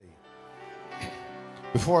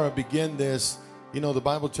Before I begin this, the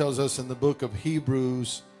Bible tells us in the book of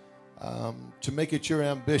Hebrews to make it your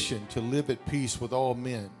ambition to live at peace with all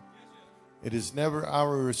men. It is never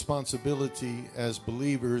our responsibility as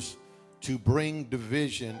believers to bring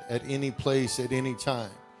division at any place at any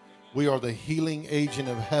time. We are the healing agent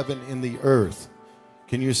of heaven in the earth.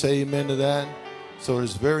 Can you say amen to that? So it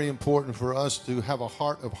is very important for us to have a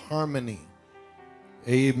heart of harmony.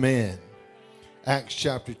 Amen. Acts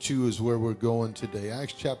chapter 2 is where we're going today.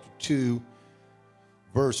 Acts chapter 2,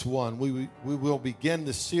 verse 1. We will begin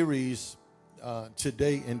the series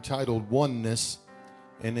today entitled Oneness.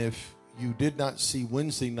 And if you did not see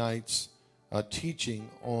Wednesday night's teaching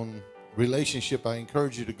on relationship, I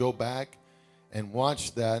encourage you to go back and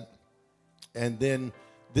watch that. And then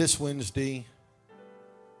this Wednesday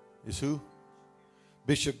is who?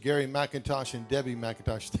 Bishop Gary McIntosh and Debbie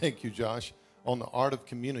McIntosh. Thank you, Josh, on the art of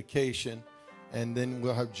communication. And then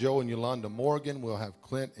we'll have Joe and Yolanda Morgan. We'll have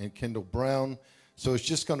Clint and Kendall Brown. So it's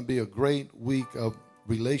just going to be a great week of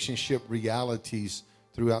relationship realities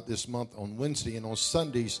throughout this month on Wednesday. And on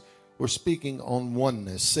Sundays, we're speaking on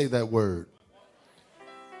oneness. Say that word.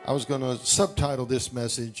 I was going to subtitle this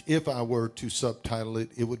message. If I were to subtitle it,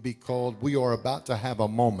 it would be called, We Are About to Have a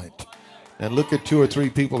Moment. And look at two or three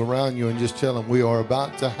people around you and just tell them, we are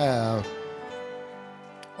about to have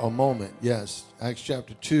a moment. Yes, Acts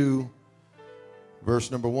chapter 2.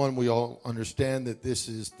 Verse number 1, we all understand that this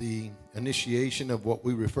is the initiation of what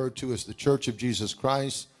we refer to as the Church of Jesus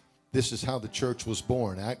Christ. This is how the church was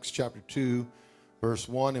born. Acts chapter 2, verse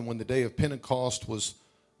 1, and when the day of Pentecost was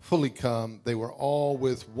fully come, they were all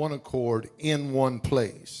with one accord in one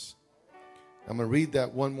place. I'm going to read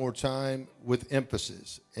that one more time with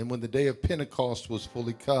emphasis. And when the day of Pentecost was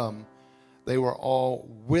fully come, they were all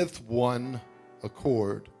with one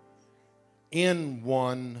accord in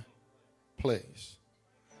one place.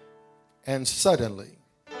 And suddenly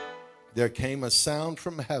there came a sound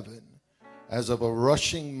from heaven as of a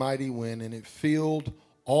rushing mighty wind, and it filled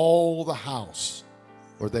all the house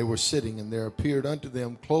where they were sitting. And there appeared unto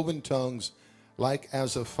them cloven tongues like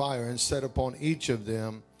as of fire, and set upon each of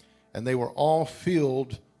them. And they were all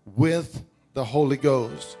filled with the Holy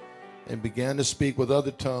Ghost, and began to speak with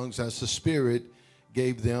other tongues as the Spirit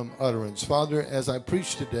gave them utterance. Father, as I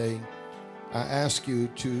preach today, I ask you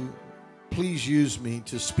to please use me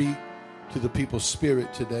to speak to the people's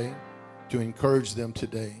spirit today, to encourage them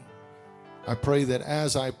today. I pray that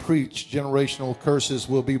as I preach, generational curses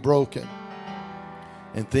will be broken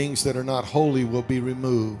and things that are not holy will be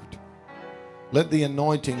removed. Let the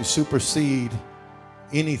anointing supersede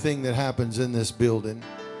anything that happens in this building.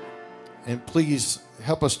 And please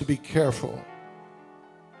help us to be careful,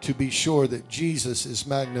 to be sure that Jesus is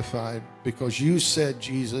magnified, because you said,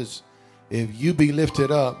 Jesus, if you be lifted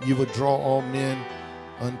up, you would draw all men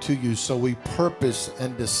unto you. So we purpose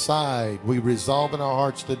and decide, we resolve in our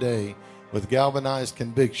hearts today with galvanized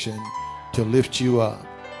conviction to lift you up.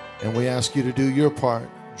 And we ask you to do your part.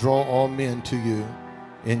 Draw all men to you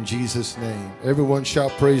in Jesus' name. Everyone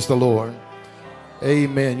shout, praise the Lord.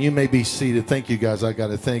 Amen. You may be seated. Thank you, guys. I got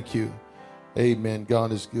to thank you. Amen.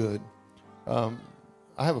 God is good. I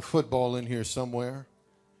have a football in here somewhere.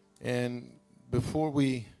 And before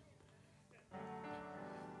we...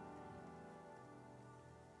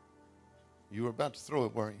 You were about to throw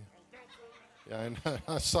it, weren't you? Yeah, and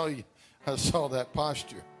I saw you. I saw that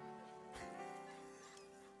posture.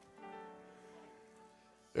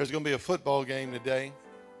 There's going to be a football game today,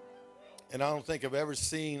 and I don't think I've ever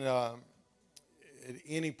seen at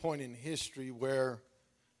any point in history where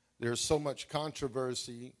there's so much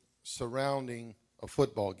controversy surrounding a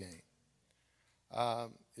football game.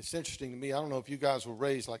 It's interesting to me. I don't know if you guys were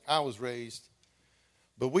raised like I was raised,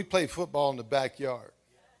 but we play football in the backyard.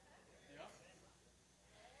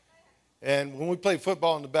 And when we played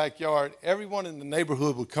football in the backyard, everyone in the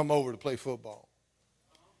neighborhood would come over to play football.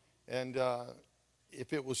 And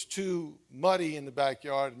if it was too muddy in the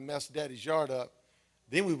backyard and messed Daddy's yard up,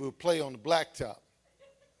 then we would play on the blacktop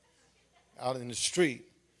out in the street.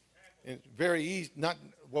 And very easy.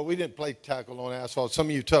 We didn't play tackle on asphalt. Some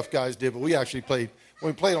of you tough guys did, but we actually played.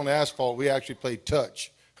 When we played on the asphalt, we actually played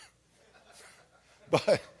touch.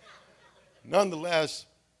 But nonetheless,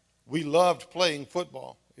 we loved playing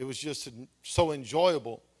football. It was just so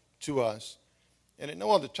enjoyable to us. And at no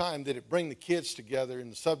other time did it bring the kids together in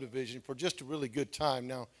the subdivision for just a really good time.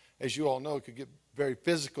 Now, as you all know, it could get very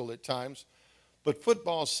physical at times. But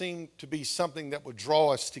football seemed to be something that would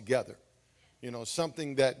draw us together.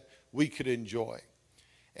 Something that we could enjoy.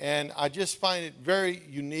 And I just find it very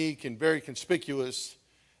unique and very conspicuous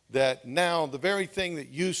that now the very thing that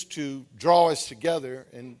used to draw us together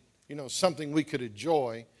and, something we could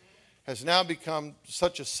enjoy has now become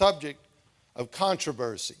such a subject of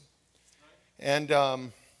controversy. And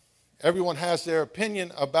everyone has their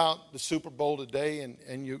opinion about the Super Bowl today,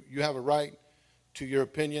 and you have a right to your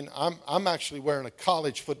opinion. I'm actually wearing a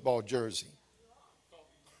college football jersey.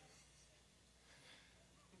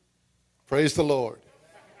 Praise the Lord.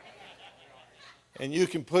 And you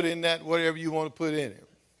can put in that whatever you want to put in it.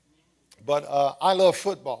 But I love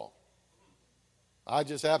football. I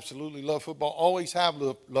just absolutely love football. Always have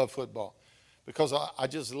loved football. Because I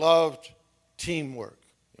just loved teamwork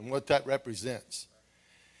and what that represents.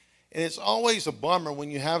 And it's always a bummer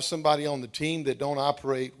when you have somebody on the team that don't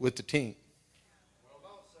operate with the team.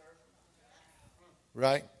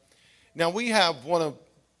 Right? Now, we have one of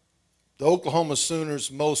the Oklahoma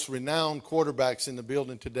Sooners' most renowned quarterbacks in the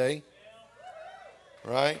building today.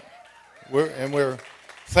 Right? We're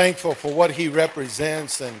thankful for what he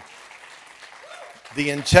represents and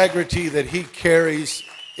the integrity that he carries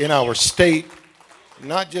in our state,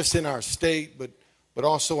 not just in our state, but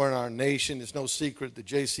also in our nation. It's no secret that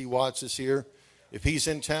J.C. Watts is here. If he's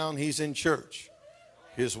in town, he's in church.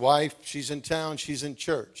 His wife, she's in town, she's in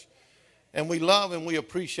church. And we love and we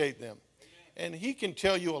appreciate them. And he can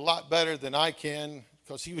tell you a lot better than I can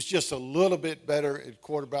because he was just a little bit better at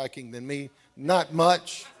quarterbacking than me. Not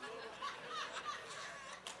much.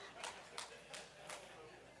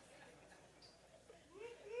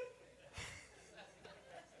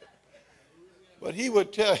 But he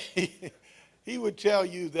would tell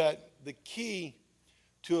you that the key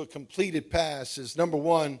to a completed pass is, number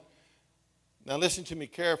one, now listen to me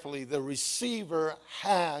carefully, the receiver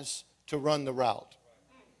has to run the route.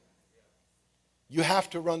 You have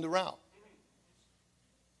to run the route.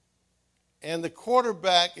 And the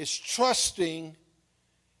quarterback is trusting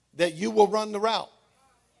that you will run the route.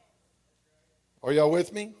 Are y'all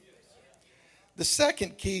with me? The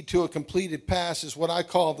second key to a completed pass is what I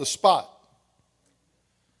call the spot.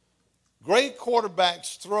 Great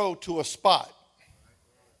quarterbacks throw to a spot,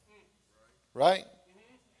 right?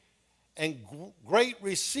 And great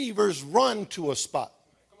receivers run to a spot.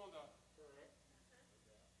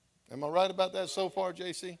 Am I right about that so far,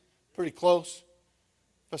 JC? Pretty close.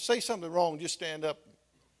 If I say something wrong, just stand up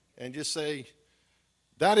and just say,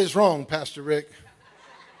 that is wrong, Pastor Rick.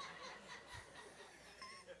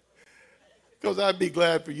 Because I'd be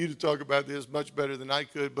glad for you to talk about this much better than I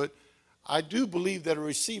could, but I do believe that a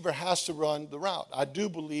receiver has to run the route. I do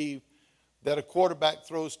believe that a quarterback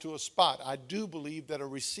throws to a spot. I do believe that a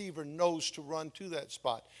receiver knows to run to that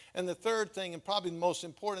spot. And the third thing, and probably the most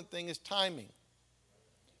important thing, is timing.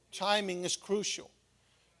 Timing is crucial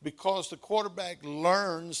because the quarterback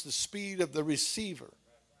learns the speed of the receiver.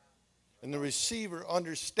 And the receiver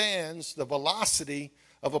understands the velocity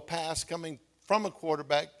of a pass coming from a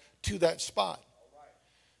quarterback to that spot.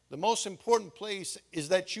 The most important place is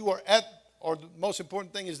that you are at, or the most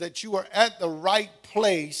important thing is that you are at the right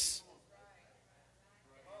place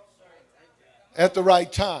at the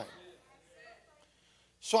right time.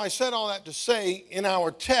 So I said all that to say, in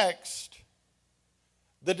our text,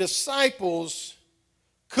 the disciples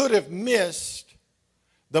could have missed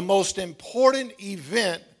the most important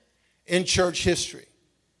event in church history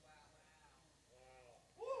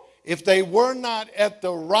if they were not at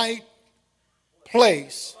the right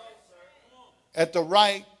place at the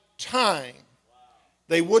right time.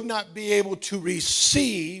 They would not be able to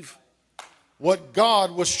receive what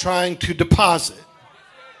God was trying to deposit.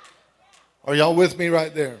 Are y'all with me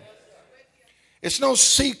right there? It's no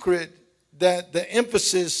secret that the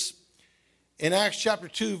emphasis in Acts chapter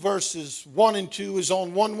 2 verses 1 and 2 is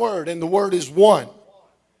on one word, and the word is one.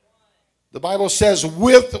 The Bible says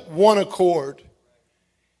with one accord,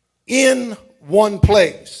 in one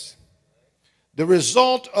place. The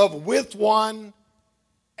result of with one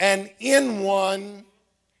and in one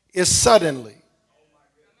is suddenly.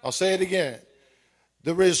 I'll say it again.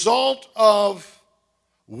 The result of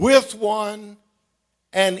with one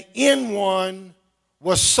and in one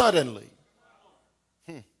was suddenly.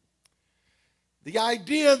 The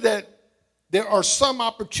idea that there are some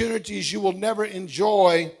opportunities you will never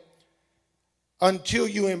enjoy until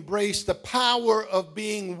you embrace the power of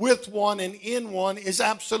being with one and in one is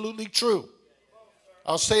absolutely true.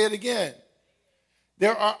 I'll say it again.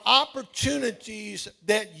 There are opportunities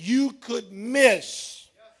that you could miss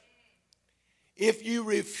if you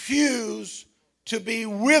refuse to be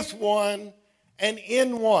with one and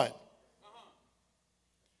in one.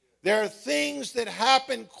 There are things that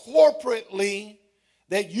happen corporately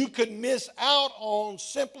that you could miss out on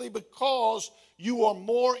simply because you are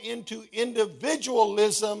more into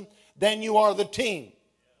individualism than you are the team.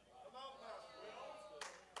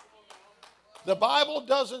 The Bible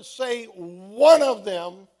doesn't say one of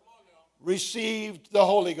them received the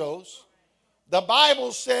Holy Ghost. The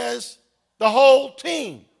Bible says the whole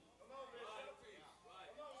team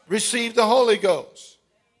received the Holy Ghost.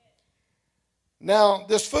 Now,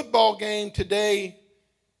 this football game today,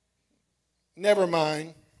 never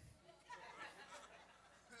mind.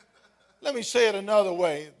 Let me say it another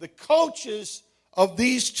way. The coaches of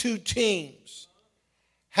these two teams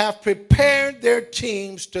have prepared their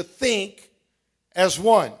teams to think as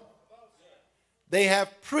one. They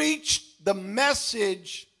have preached the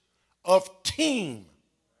message of team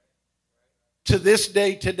to this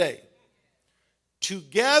day today.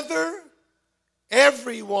 Together,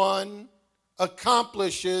 everyone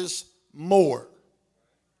accomplishes more.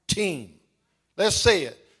 Team. Let's say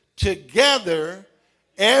it. Together,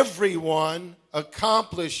 everyone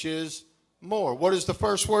accomplishes more. What is the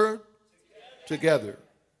first word? Together.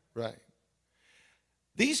 Right.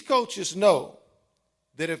 These coaches know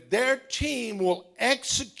that if their team will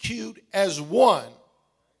execute as one,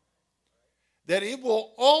 that it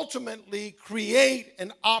will ultimately create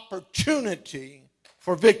an opportunity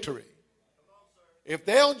for victory. If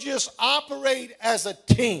they'll just operate as a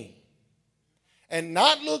team and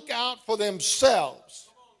not look out for themselves,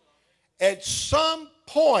 at some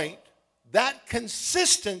point, that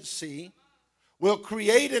consistency will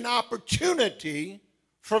create an opportunity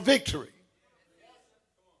for victory.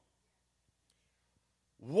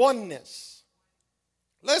 Oneness.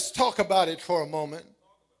 Let's talk about it for a moment.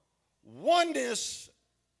 Oneness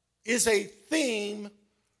is a theme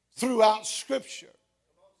throughout Scripture.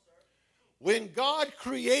 When God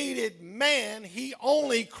created man, he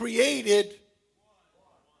only created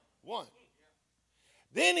one.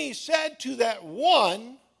 Then he said to that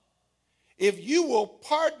one, if you will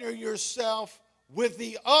partner yourself with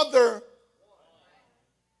the other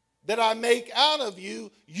that I make out of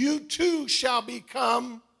you, you too shall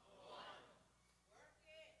become.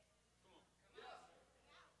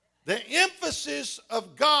 The emphasis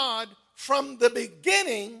of God from the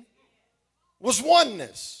beginning was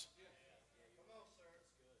oneness.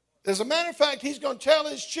 As a matter of fact, he's going to tell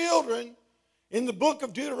his children in the book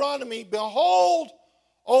of Deuteronomy, behold,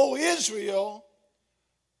 O Israel,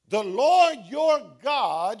 the Lord your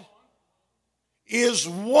God is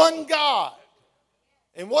one God.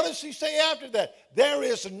 And what does he say after that? There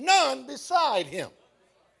is none beside him.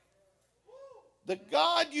 The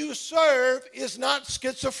God you serve is not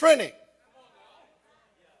schizophrenic.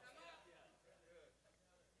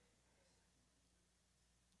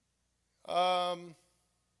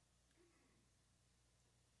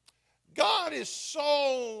 God is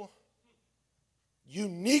so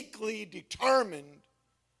uniquely determined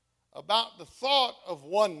about the thought of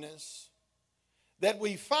oneness that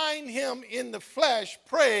we find him in the flesh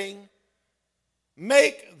praying,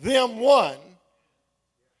 make them one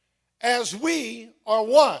as we are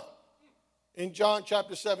one, in John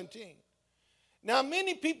chapter 17. Now,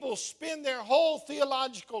 many people spend their whole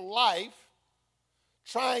theological life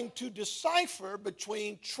trying to decipher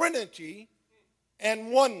between Trinity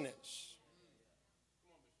and oneness.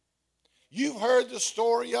 You've heard the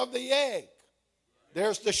story of the egg.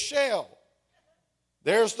 There's the shell.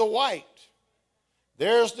 There's the white.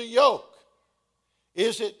 There's the yolk.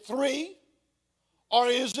 Is it three or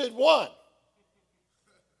is it one?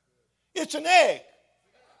 It's an egg.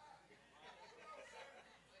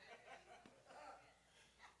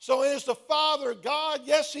 So is the Father God?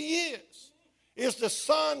 Yes, he is. Is the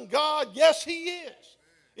Son God? Yes, he is.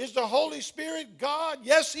 Is the Holy Spirit God?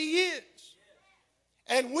 Yes, he is.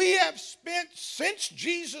 And we have spent, since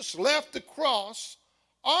Jesus left the cross,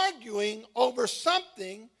 arguing over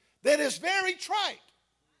something that is very trite.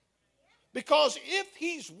 Because if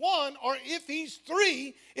he's one or if he's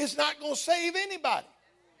three, it's not going to save anybody.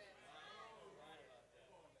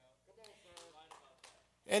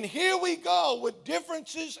 And here we go with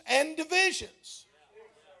differences and divisions.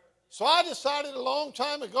 So I decided a long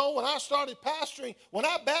time ago when I started pastoring, when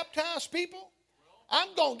I baptize people,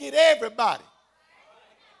 I'm going to get everybody.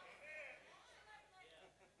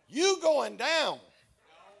 You going down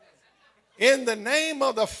in the name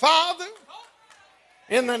of the Father,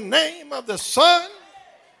 in the name of the Son,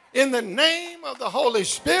 in the name of the Holy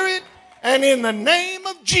Spirit, and in the name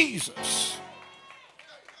of Jesus.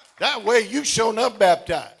 That way you shown up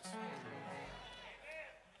baptized.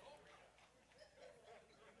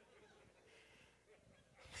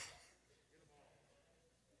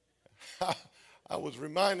 I was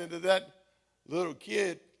reminded of that little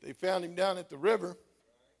kid. They found him down at the river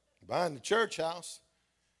behind the church house,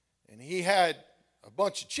 and he had a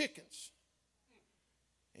bunch of chickens.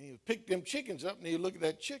 And he would pick them chickens up, and he would look at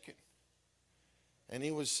that chicken, and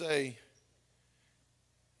he would say,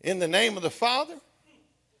 in the name of the Father,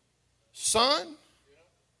 Son,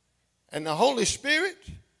 and the Holy Spirit,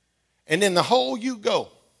 and in the whole you go.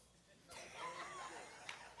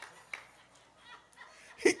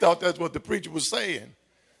 He thought that's what the preacher was saying.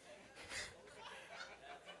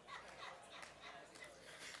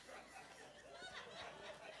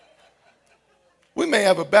 We may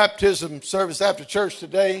have a baptism service after church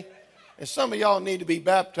today, and some of y'all need to be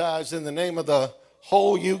baptized in the name of the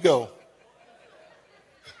whole you go.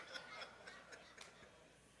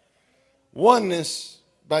 Oneness,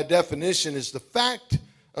 by definition, is the fact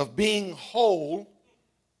of being whole,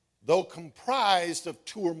 though comprised of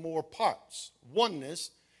two or more parts.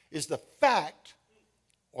 Oneness is the fact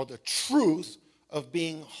or the truth of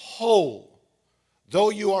being whole,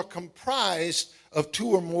 though you are comprised of two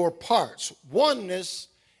or more parts. Oneness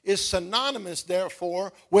is synonymous,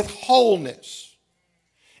 therefore, with wholeness.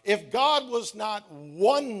 If God was not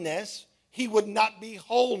oneness, he would not be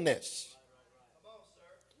wholeness.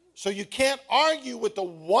 So you can't argue with the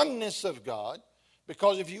oneness of God,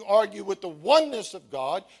 because if you argue with the oneness of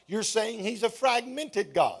God, you're saying he's a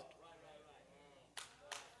fragmented God.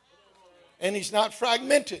 And he's not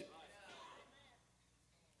fragmented.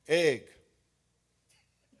 Egg.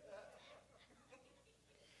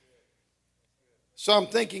 So I'm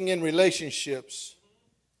thinking in relationships.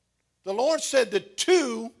 The Lord said that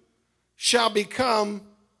two shall become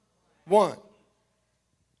one.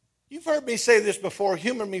 You've heard me say this before.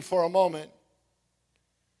 Humor me for a moment.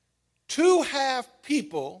 Two half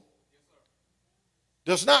people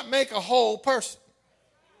does not make a whole person.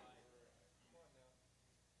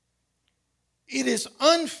 It is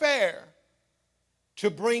unfair to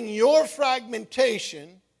bring your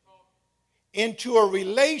fragmentation into a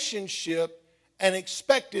relationship and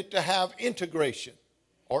expect it to have integration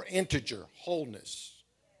or integer, wholeness.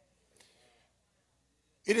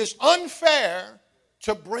 It is unfair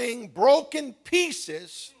to bring broken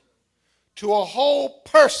pieces to a whole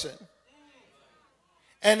person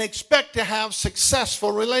and expect to have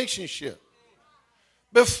successful relationship.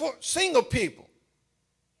 Before single people,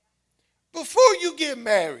 before you get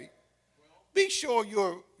married, be sure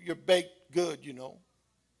you're baked good, you know,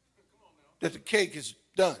 that the cake is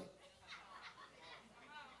done.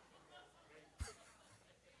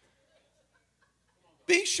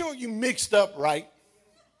 Be sure you mixed up right.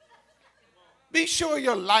 Be sure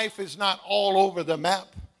your life is not all over the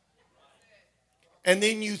map. And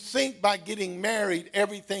then you think by getting married,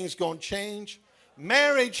 everything's going to change.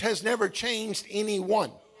 Marriage has never changed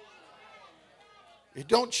anyone. It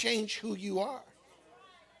don't change who you are.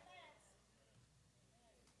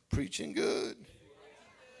 Preaching good.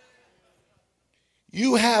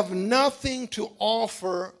 You have nothing to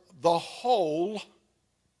offer the whole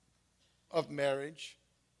of marriage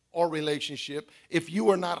or relationship if you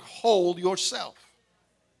are not whole yourself.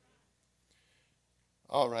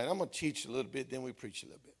 All right, I'm going to teach a little bit, then we preach a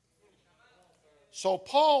little bit. So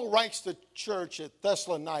Paul writes to the church at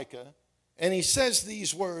Thessalonica, and he says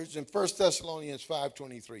these words in 1 Thessalonians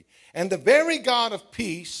 5:23. And the very God of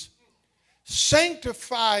peace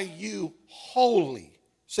sanctify you wholly.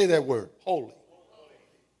 Say that word, holy.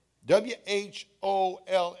 W-H-O-L-L-Y,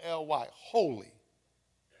 holy.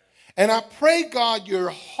 And I pray, God, your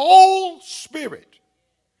whole spirit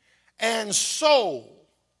and soul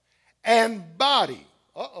and body.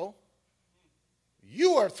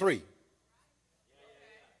 You are three.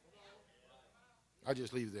 I'll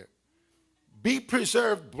just leave it there. Be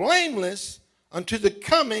preserved blameless unto the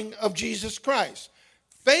coming of Jesus Christ.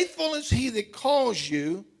 Faithful is he that calls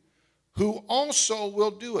you, who also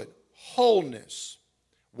will do it. Wholeness,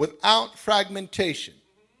 without fragmentation.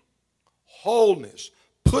 Wholeness,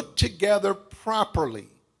 put together properly.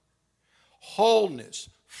 Wholeness,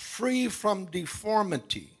 free from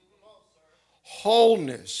deformity.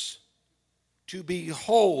 Wholeness, to be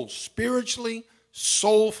whole spiritually,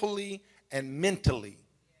 soulfully, and mentally.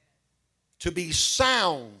 To be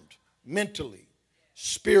sound mentally,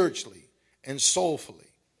 spiritually, and soulfully.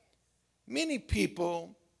 Many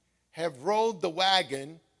people have rode the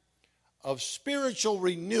wagon of spiritual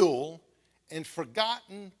renewal and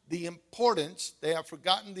forgotten the importance. They have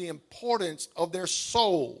forgotten the importance of their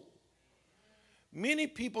soul. Many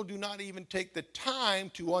people do not even take the time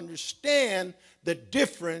to understand the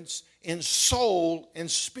difference in soul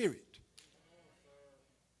and spirit.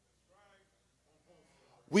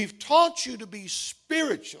 We've taught you to be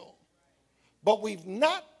spiritual, but we've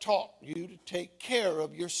not taught you to take care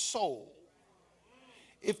of your soul.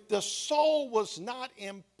 If the soul was not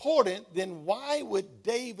important, then why would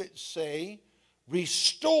David say,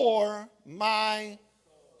 restore my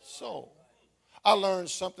soul? I learned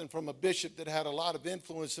something from a bishop that had a lot of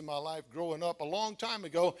influence in my life growing up a long time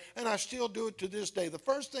ago, and I still do it to this day. The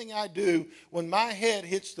first thing I do when my head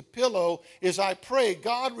hits the pillow is I pray,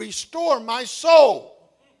 God, restore my soul.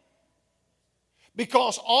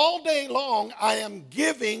 Because all day long I am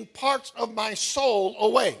giving parts of my soul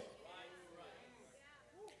away.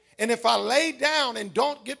 And if I lay down and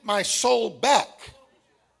don't get my soul back,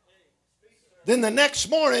 then the next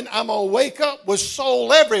morning I'm going to wake up with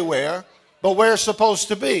soul everywhere, but where it's supposed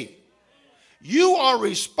to be. You are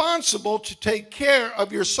responsible to take care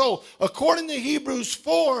of your soul. According to Hebrews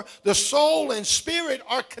 4, the soul and spirit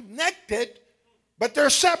are connected, but they're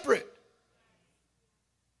separate.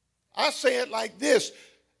 I say it like this.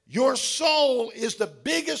 Your soul is the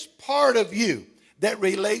biggest part of you that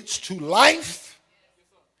relates to life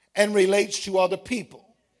and relates to other people.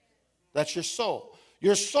 That's your soul.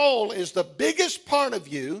 Your soul is the biggest part of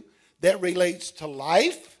you that relates to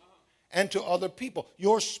life and to other people.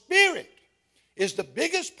 Your spirit is the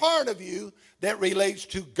biggest part of you that relates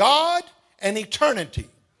to God and eternity.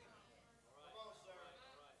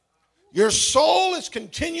 Your soul is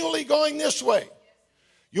continually going this way.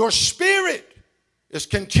 Your spirit is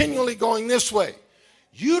continually going this way.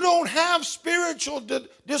 You don't have spiritual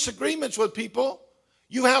disagreements with people.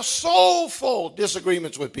 You have soulful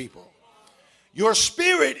disagreements with people. Your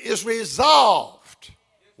spirit is resolved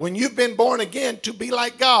when you've been born again to be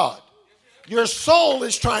like God. Your soul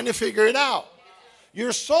is trying to figure it out.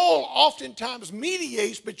 Your soul oftentimes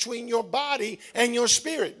mediates between your body and your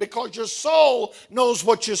spirit because your soul knows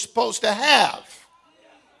what you're supposed to have.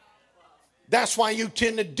 That's why you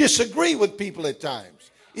tend to disagree with people at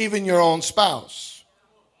times, even your own spouse.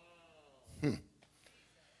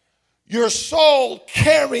 Your soul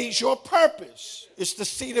carries your purpose. It's the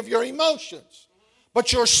seat of your emotions.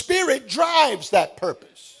 But your spirit drives that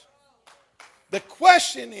purpose. The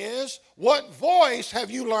question is, what voice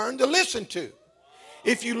have you learned to listen to?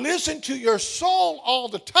 If you listen to your soul all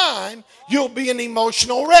the time, you'll be an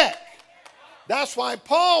emotional wreck. That's why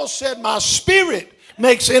Paul said, my spirit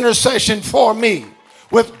makes intercession for me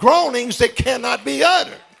with groanings that cannot be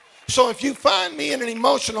uttered. So if you find me in an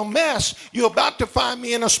emotional mess, you're about to find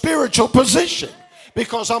me in a spiritual position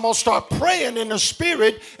because I'm going to start praying in the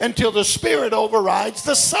spirit until the spirit overrides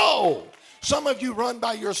the soul. Some of you run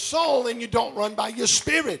by your soul and you don't run by your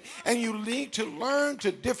spirit. And you need to learn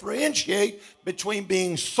to differentiate between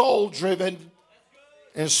being soul-driven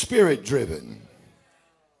and spirit-driven.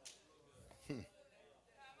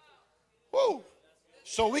 Woo.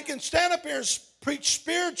 So we can stand up here and preach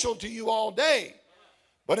spiritual to you all day.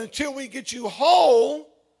 But until we get you whole,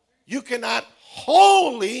 you cannot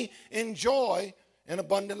wholly enjoy an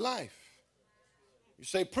abundant life. You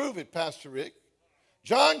say, prove it, Pastor Rick.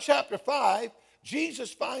 John chapter 5,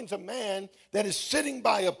 Jesus finds a man that is sitting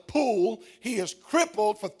by a pool. He is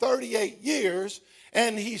crippled for 38 years.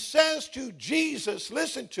 And he says to Jesus,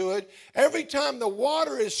 listen to it, every time the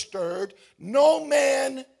water is stirred, no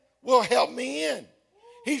man will help me in.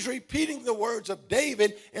 He's repeating the words of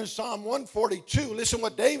David in Psalm 142. Listen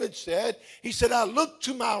what David said. He said, I looked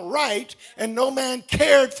to my right and no man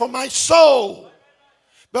cared for my soul.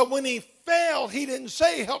 But when he fell, he didn't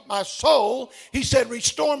say, help my soul. He said,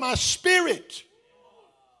 restore my spirit.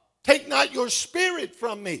 Take not your spirit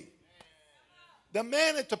from me. The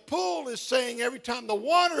man at the pool is saying, every time the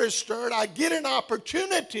water is stirred, I get an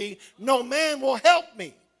opportunity. No man will help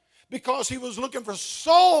me. Because he was looking for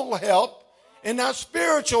soul help and not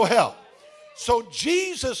spiritual help. So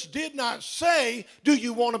Jesus did not say, do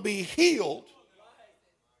you want to be healed?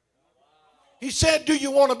 He said, do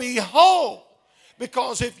you want to be whole?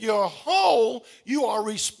 Because if you're whole, you are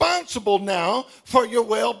responsible now for your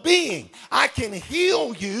well-being. I can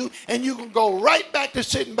heal you and you can go right back to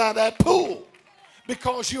sitting by that pool.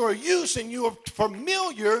 Because you are used and you are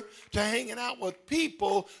familiar to hanging out with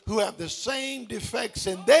people who have the same defects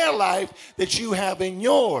in their life that you have in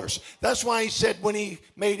yours. That's why he said when he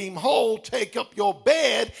made him whole, take up your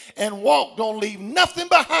bed and walk. Don't leave nothing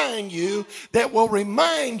behind you that will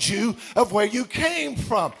remind you of where you came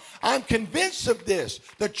from. I'm convinced of this.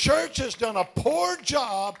 The church has done a poor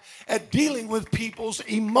job at dealing with people's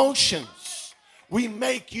emotions. We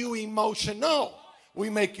make you emotional. We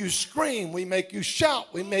make you scream, we make you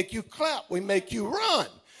shout, we make you clap, we make you run.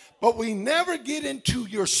 But we never get into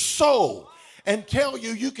your soul and tell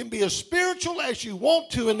you you can be as spiritual as you want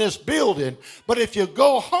to in this building. But if you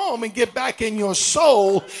go home and get back in your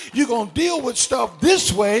soul, you're going to deal with stuff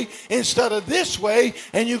this way instead of this way.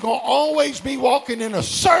 And you're going to always be walking in a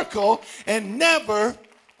circle and never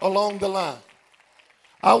along the line.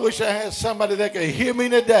 I wish I had somebody that could hear me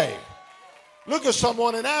today. Look at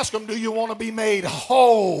someone and ask them, do you want to be made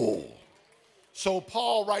whole? So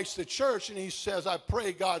Paul writes to the church and he says, I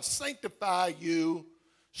pray God sanctify you,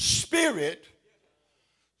 spirit,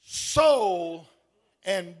 soul,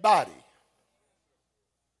 and body.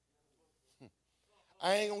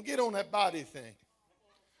 I ain't going to get on that body thing.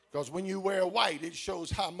 Because when you wear white, it shows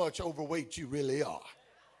how much overweight you really are.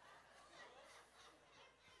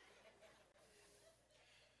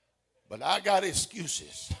 But I got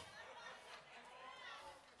excuses.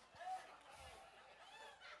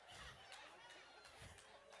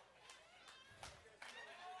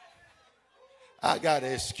 I got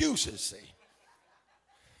excuses, see.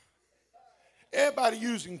 Everybody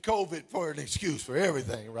using COVID for an excuse for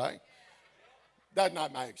everything, right? That's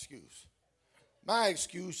not my excuse. My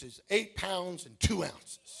excuse is 8 pounds and 2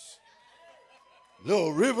 ounces.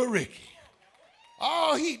 Little River Ricky.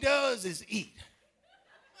 All he does is eat.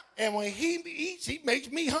 And when he eats, he makes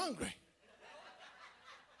me hungry.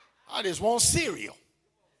 I just want cereal.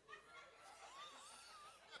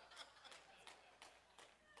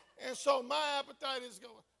 And so my appetite is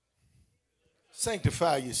going.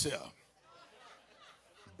 Sanctify yourself.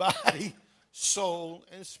 Body, soul,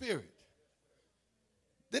 and spirit.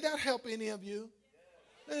 Did that help any of you?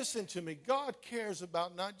 Listen to me. God cares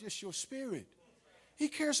about not just your spirit. He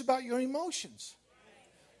cares about your emotions.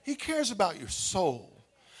 He cares about your soul.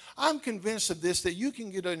 I'm convinced of this, that you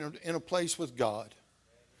can get in a place with God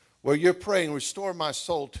where you're praying, restore my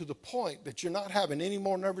soul, to the point that you're not having any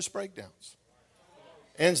more nervous breakdowns.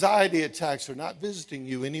 Anxiety attacks are not visiting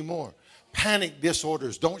you anymore. Panic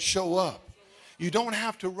disorders don't show up. You don't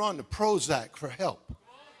have to run to Prozac for help.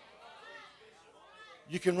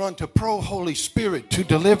 You can run to Holy Spirit to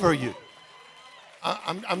deliver you.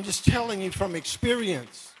 I'm just telling you from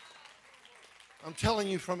experience. I'm telling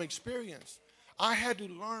you from experience. I had to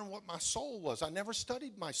learn what my soul was. I never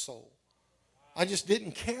studied my soul. I just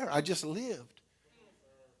didn't care. I just lived.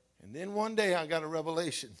 And then one day I got a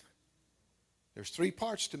revelation. There's 3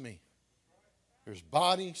 parts to me. There's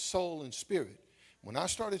body, soul, and spirit. When I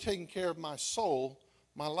started taking care of my soul,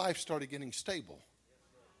 my life started getting stable.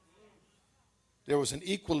 There was an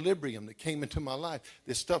equilibrium that came into my life.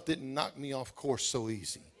 This stuff didn't knock me off course so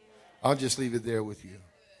easy. I'll just leave it there with you.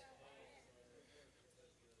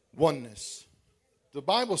 Oneness. The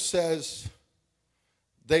Bible says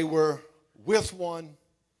they were with one,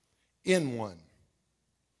 in one.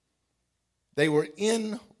 They were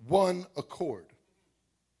in one accord.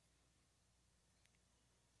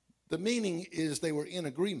 The meaning is they were in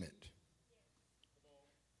agreement.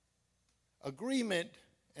 Agreement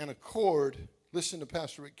and accord, listen to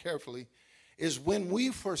Pastor Rick carefully, is when we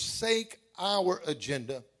forsake our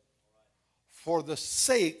agenda for the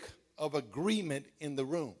sake of agreement in the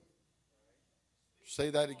room. Say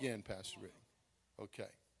that again, Pastor Rick. Okay.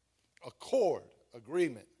 Accord,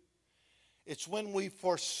 agreement. It's when we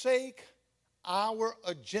forsake our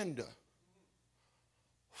agenda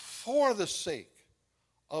for the sake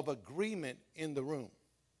of agreement in the room.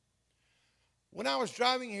 When I was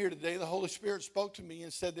driving here today, the Holy Spirit spoke to me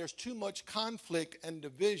and said there's too much conflict and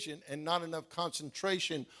division and not enough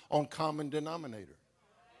concentration on common denominator.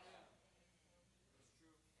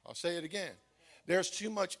 I'll say it again. There's too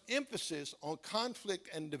much emphasis on conflict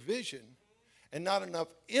and division and not enough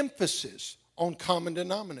emphasis on common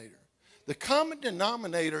denominator. The common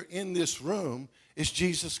denominator in this room is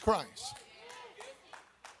Jesus Christ.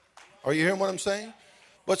 Are you hearing what I'm saying?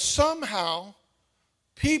 But somehow,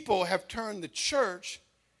 people have turned the church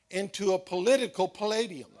into a political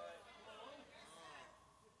palladium.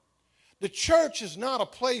 The church is not a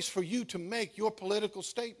place for you to make your political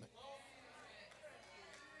statement.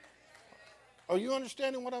 Are you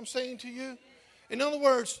understanding what I'm saying to you? In other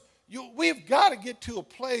words, we've got to get to a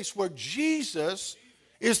place where Jesus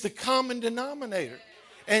is the common denominator.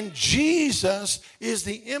 And Jesus is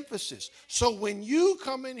the emphasis. So when you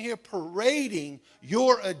come in here parading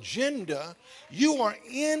your agenda, you are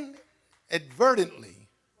inadvertently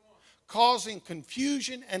causing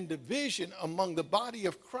confusion and division among the body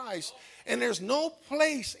of Christ. And there's no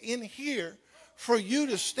place in here for you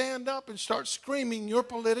to stand up and start screaming your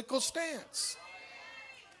political stance.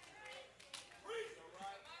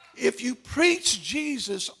 If you preach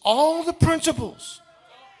Jesus, all the principles,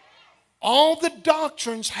 all the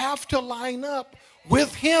doctrines have to line up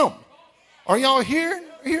with him. Are y'all hear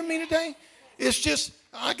me today? It's just,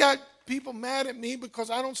 I got people mad at me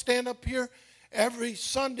because I don't stand up here every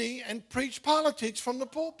Sunday and preach politics from the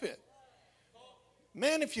pulpit.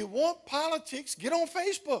 Man, if you want politics, get on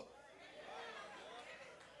Facebook.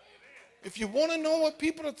 If you want to know what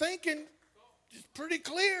people are thinking, it's pretty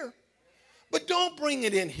clear. But don't bring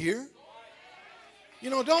it in here.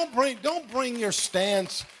 You know, don't bring your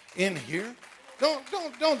stance in here.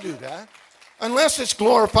 Don't do that. Unless it's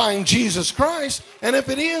glorifying Jesus Christ. And if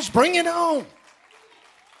it is, bring it on.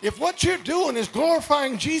 If what you're doing is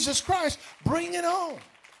glorifying Jesus Christ, bring it on.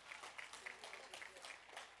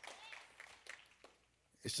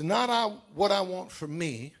 It's not what I want for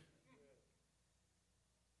me,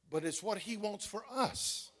 but it's what he wants for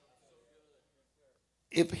us.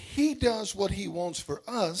 If he does what he wants for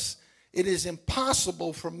us, it is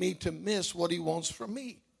impossible for me to miss what he wants for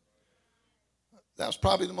me. That's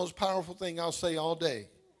probably the most powerful thing I'll say all day.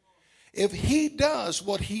 If he does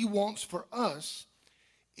what he wants for us,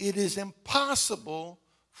 it is impossible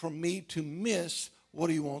for me to miss what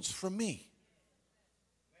he wants for me.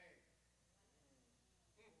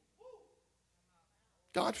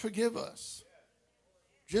 God, forgive us.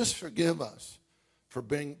 Just forgive us for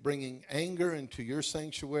bringing anger into your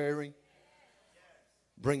sanctuary,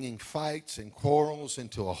 bringing fights and quarrels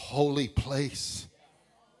into a holy place.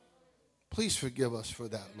 Please forgive us for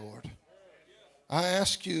that, Lord. I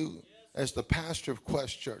ask you, as the pastor of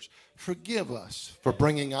Quest Church, forgive us for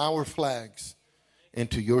bringing our flags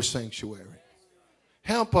into your sanctuary.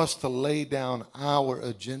 Help us to lay down our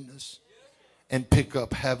agendas and pick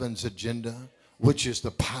up heaven's agenda, which is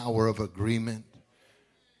the power of agreement.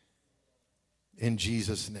 In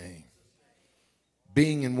Jesus' name.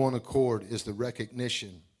 Being in one accord is the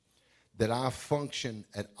recognition that I function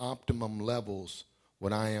at optimum levels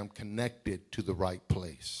when I am connected to the right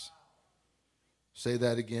place. Say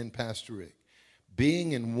that again, Pastor Rick.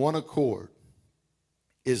 Being in one accord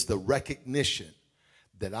is the recognition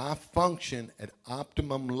that I function at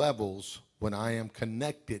optimum levels when I am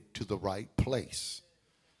connected to the right place.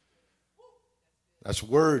 That's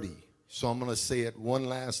wordy, so I'm going to say it one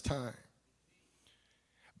last time.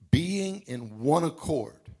 Being in one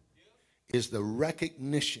accord is the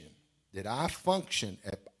recognition that I function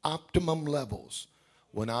at optimum levels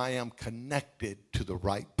when I am connected to the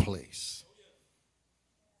right place.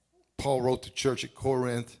 Paul wrote to the church at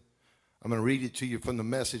Corinth. I'm going to read it to you from the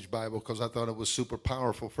Message Bible because I thought it was super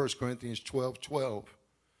powerful. 1 Corinthians 12:12.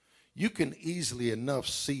 You can easily enough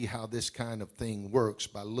see how this kind of thing works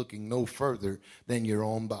by looking no further than your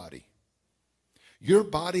own body. Your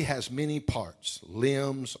body has many parts,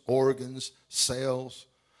 limbs, organs, cells.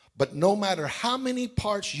 But no matter how many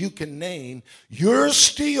parts you can name, you're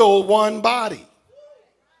still one body.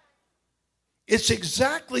 It's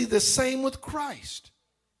exactly the same with Christ.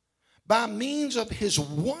 By means of his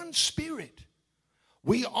one Spirit,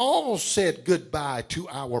 we all said goodbye to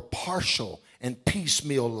our partial and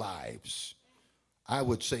piecemeal lives. I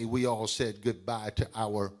would say we all said goodbye to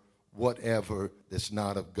our whatever that's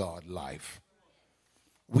not of God life.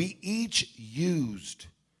 We each used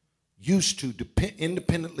to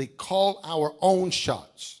independently call our own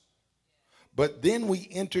shots. But then we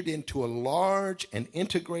entered into a large and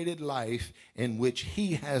integrated life in which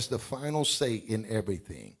he has the final say in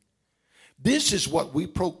everything. This is what we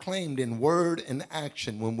proclaimed in word and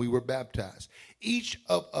action when we were baptized. Each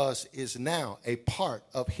of us is now a part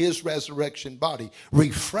of his resurrection body,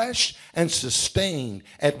 refreshed and sustained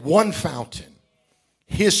at one fountain,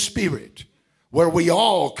 his Spirit, where we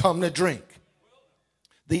all come to drink.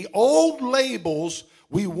 The old labels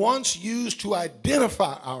we once used to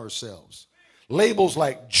identify ourselves, labels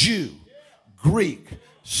like Jew, Greek,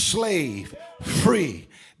 slave, free,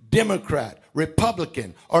 Democrat,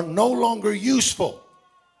 Republican, are no longer useful.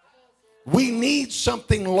 We need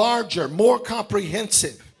something larger, more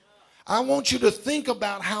comprehensive. I want you to think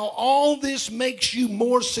about how all this makes you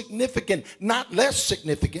more significant, not less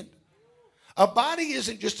significant. A body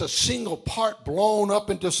isn't just a single part blown up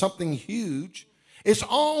into something huge. It's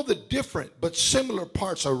all the different but similar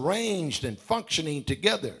parts arranged and functioning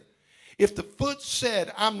together. If the foot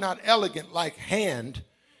said, I'm not elegant like hand,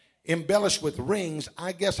 embellished with rings,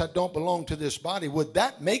 I guess I don't belong to this body, would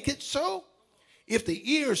that make it so? If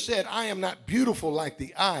the ear said, I am not beautiful like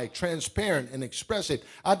the eye, transparent and expressive,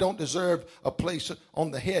 I don't deserve a place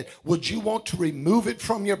on the head, would you want to remove it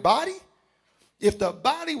from your body? If the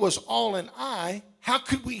body was all an eye, how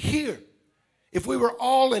could we hear? If we were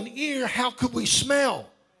all an ear, how could we smell?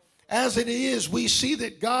 As it is, we see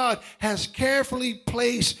that God has carefully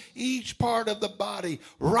placed each part of the body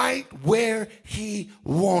right where he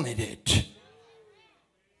wanted it.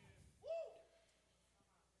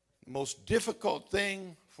 The most difficult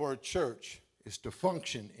thing for a church is to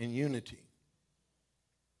function in unity.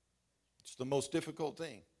 It's the most difficult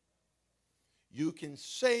thing. You can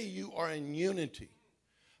say you are in unity,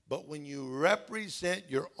 but when you represent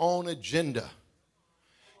your own agenda,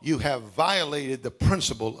 you have violated the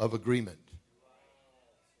principle of agreement.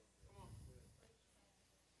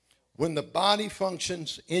 When the body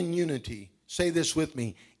functions in unity, say this with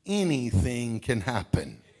me, anything can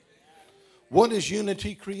happen. What does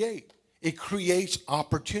unity create? It creates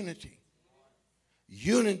opportunity.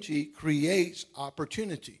 Unity creates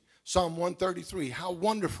opportunity. Psalm 133, how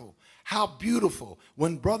wonderful, how beautiful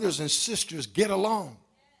when brothers and sisters get along,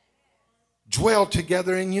 dwell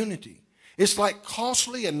together in unity. It's like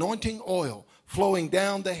costly anointing oil flowing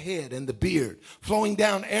down the head and the beard, flowing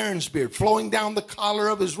down Aaron's beard, flowing down the collar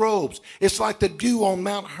of his robes. It's like the dew on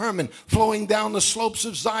Mount Hermon, flowing down the slopes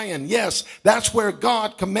of Zion. Yes, that's where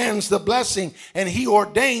God commands the blessing and he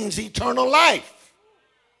ordains eternal life.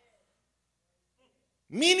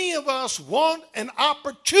 Many of us want an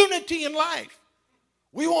opportunity in life.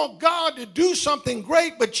 We want God to do something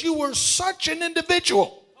great, but you were such an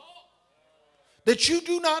individual that you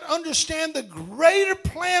do not understand the greater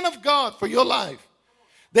plan of God for your life,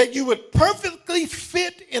 that you would perfectly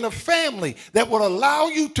fit in a family that would allow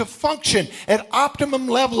you to function at optimum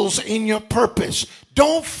levels in your purpose.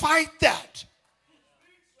 Don't fight that.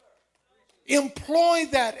 Employ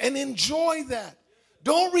that and enjoy that.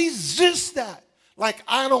 Don't resist that. Like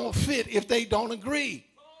I don't fit if they don't agree.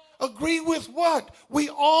 Agree with what? We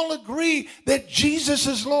all agree that Jesus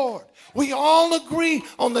is Lord. We all agree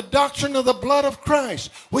on the doctrine of the blood of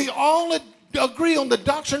Christ. We all agree on the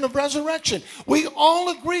doctrine of resurrection. We all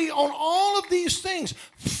agree on all of these things.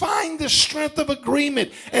 Find the strength of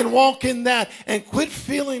agreement and walk in that and quit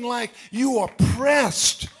feeling like you are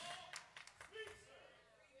pressed.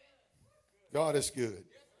 God is good.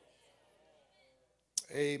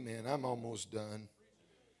 Amen. I'm almost done.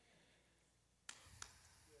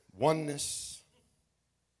 Oneness,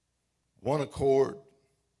 one accord,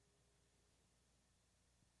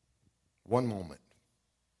 one moment.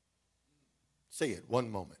 Say it,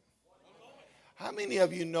 one moment. How many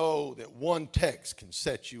of you know that one text can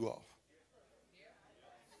set you off?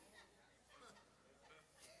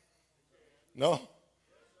 No?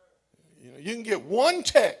 You can get one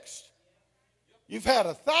text. You've had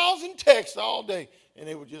 1,000 texts all day, and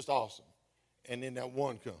they were just awesome. And then that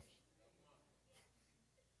one comes.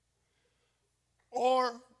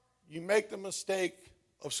 Or you make the mistake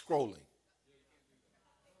of scrolling.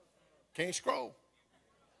 Can't scroll.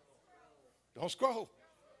 Don't scroll.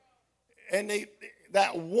 And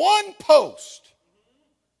that one post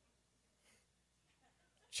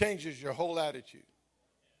changes your whole attitude.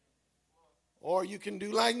 Or you can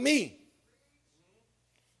do like me.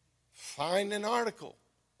 Find an article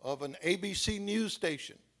of an ABC news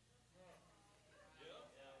station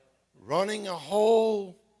running a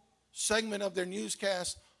whole segment of their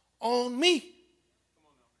newscast on me,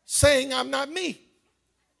 saying I'm not me.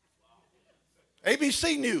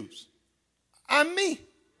 ABC News, I'm me.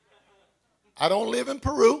 I don't live in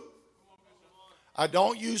Peru. I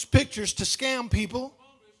don't use pictures to scam people.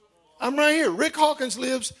 I'm right here. Rick Hawkins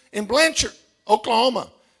lives in Blanchard, Oklahoma,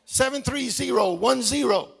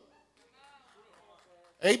 73010.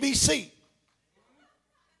 ABC.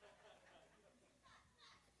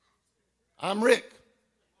 I'm Rick.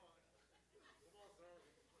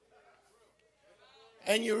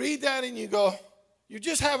 And you read that and you go, you're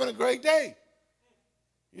just having a great day.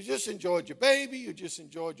 You just enjoyed your baby. You just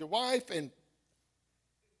enjoyed your wife. And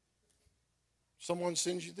someone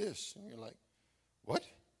sends you this. And you're like, what?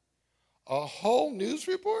 A whole news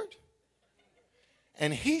report?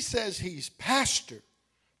 And he says he's Pastor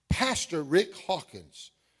Rick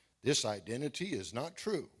Hawkins. This identity is not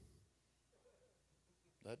true.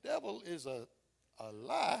 The devil is a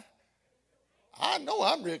lie. I know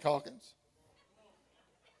I'm Rick Hawkins.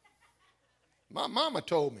 My mama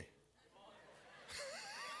told me.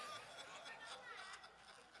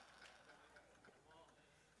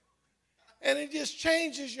 And it just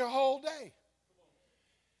changes your whole day.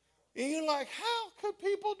 And you're like, how could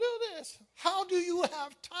people do this? How do you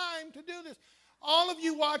have time to do this? All of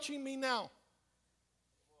you watching me now,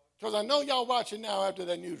 because I know y'all watching now after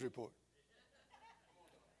that news report.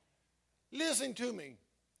 Listen to me,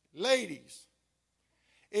 ladies.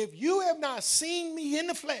 If you have not seen me in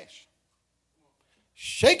the flesh,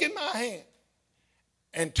 shaking my hand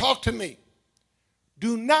and talk to me,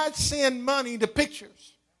 do not send money to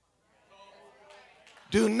pictures.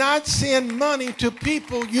 Do not send money to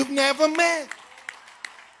people you've never met.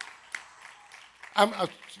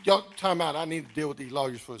 Y'all, time out. I need to deal with these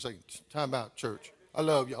lawyers for a second. Time out, church. I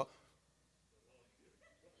love y'all.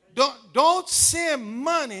 Don't send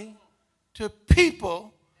money to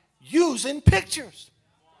people using pictures.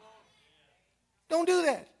 Don't do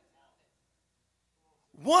that.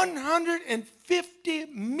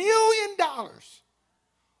 $150 million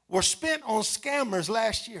were spent on scammers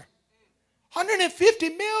last year.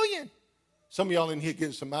 $150 million. Some of y'all in here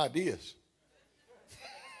getting some ideas.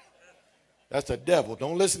 That's the devil.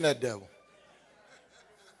 Don't listen to that devil.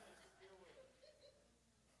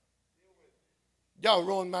 Y'all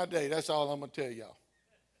ruined my day. That's all I'm going to tell y'all.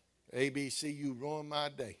 ABC, you ruined my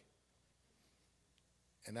day.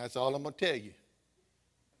 And that's all I'm going to tell you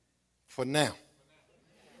for now.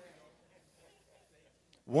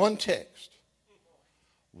 One text,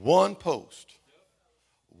 one post,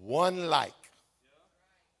 one like,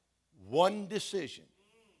 one decision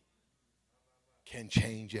can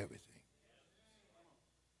change everything.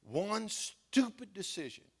 One stupid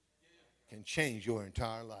decision can change your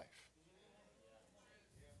entire life.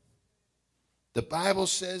 The Bible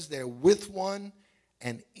says they're with one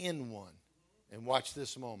and in one. And watch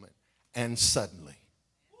this moment. And suddenly.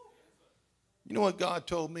 You know what God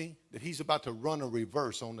told me? That he's about to run a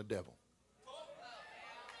reverse on the devil.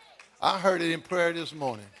 I heard it in prayer this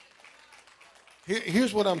morning.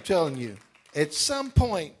 Here's what I'm telling you. At some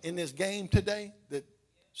point in this game today that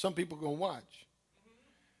some people are going to watch,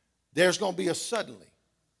 there's going to be a suddenly.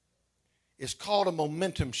 It's called a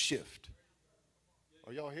momentum shift.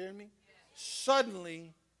 Are y'all hearing me?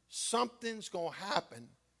 Suddenly, something's going to happen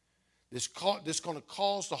that's going to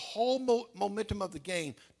cause the whole momentum of the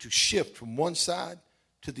game to shift from one side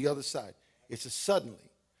to the other side. It's a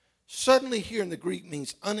suddenly. Suddenly here in the Greek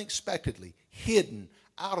means unexpectedly, hidden,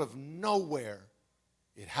 out of nowhere,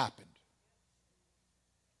 it happened.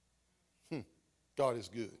 God is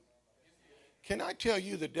good. Can I tell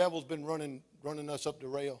you the devil's been running us up the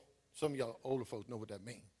rail? Some of y'all older folks know what that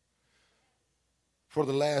means. For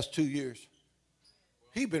the last 2 years,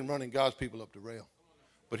 he's been running God's people up the rail.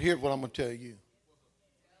 But here's what I'm going to tell you.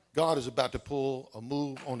 God is about to pull a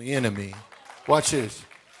move on the enemy. Watch this.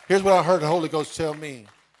 Here's what I heard the Holy Ghost tell me.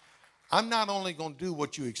 I'm not only going to do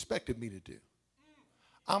what you expected me to do.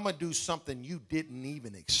 I'm going to do something you didn't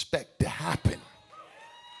even expect to happen.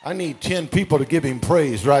 I need 10 people to give him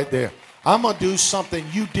praise right there. I'm going to do something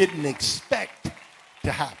you didn't expect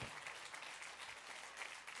to happen.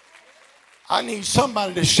 I need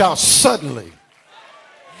somebody to shout suddenly.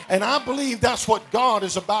 And I believe that's what God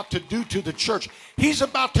is about to do to the church. He's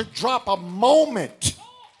about to drop a moment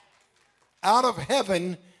out of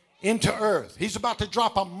heaven into earth. He's about to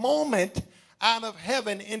drop a moment out of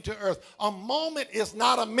heaven into earth. A moment is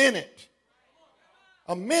not a minute.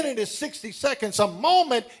 A minute is 60 seconds. A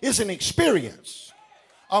moment is an experience.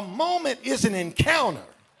 A moment is an encounter.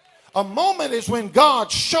 A moment is when God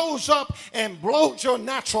shows up and blows your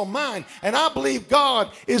natural mind. And I believe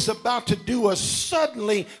God is about to do a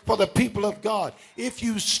suddenly for the people of God. If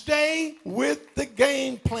you stay with the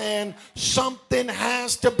game plan, something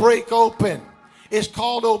has to break open. It's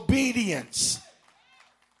called obedience.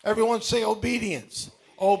 Everyone say obedience.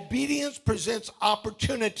 Obedience presents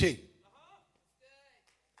opportunity.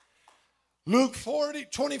 Luke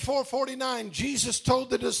 24:49, Jesus told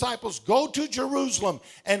the disciples, go to Jerusalem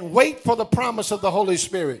and wait for the promise of the Holy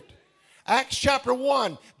Spirit. Acts chapter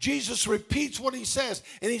 1, Jesus repeats what he says.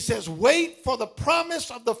 And he says, wait for the promise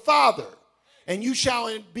of the Father, and you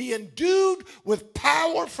shall be endued with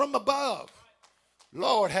power from above.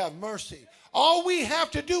 Lord, have mercy. All we have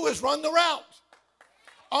to do is run the route.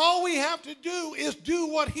 All we have to do is do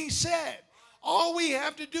what he said. All we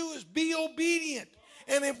have to do is be obedient.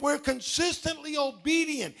 And if we're consistently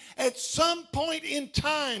obedient, at some point in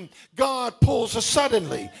time, God pulls us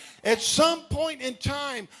suddenly. At some point in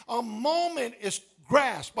time, a moment is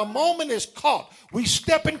grasped. A moment is caught. We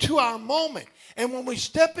step into our moment. And when we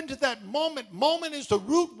step into that moment, moment is the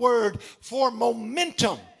root word for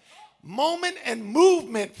momentum. Moment and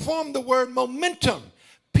movement form the word momentum.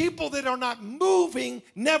 People that are not moving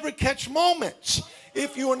never catch moments.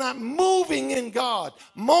 If you are not moving in God,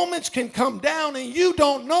 moments can come down and you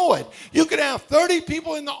don't know it. You could have 30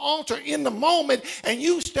 people in the altar in the moment and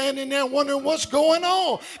you standing there wondering what's going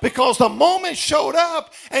on because the moment showed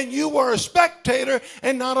up and you were a spectator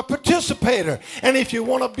and not a participator. And if you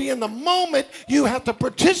want to be in the moment, you have to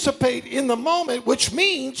participate in the moment, which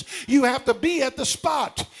means you have to be at the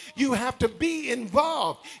spot. You have to be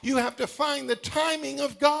involved. You have to find the timing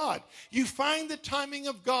of God. You find the timing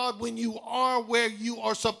of God when you are where you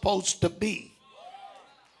are supposed to be.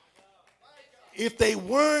 If they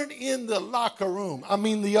weren't in the locker room,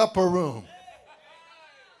 the upper room,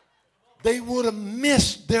 they would have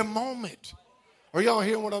missed their moment. Are y'all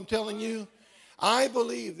hearing what I'm telling you? I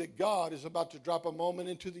believe that God is about to drop a moment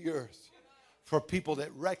into the earth for people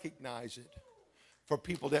that recognize it, for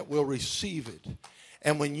people that will receive it.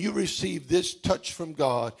 And when you receive this touch from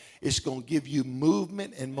God, it's going to give you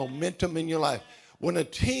movement and momentum in your life. When a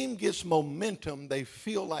team gets momentum, they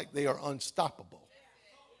feel like they are unstoppable.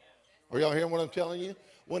 Are y'all hearing what I'm telling you?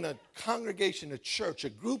 When a congregation, a church, a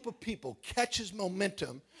group of people catches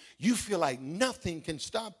momentum, you feel like nothing can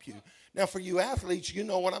stop you. Now, for you athletes, you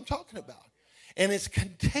know what I'm talking about. And it's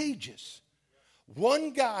contagious.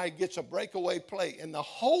 One guy gets a breakaway play and the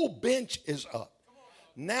whole bench is up.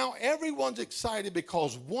 Now everyone's excited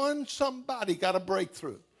because somebody got a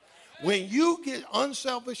breakthrough. When you get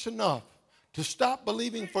unselfish enough to stop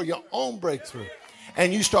believing for your own breakthrough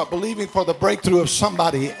and you start believing for the breakthrough of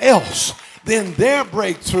somebody else, then their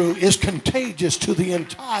breakthrough is contagious to the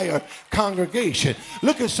entire congregation.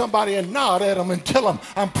 Look at somebody and nod at them and tell them,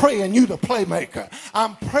 I'm praying you the playmaker.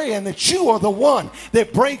 I'm praying that you are the one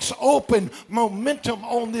that breaks open momentum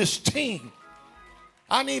on this team.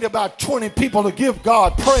 I need about 20 people to give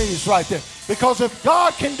God praise right there. Because if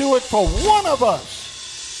God can do it for one of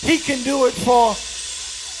us, he can do it for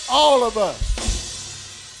all of us.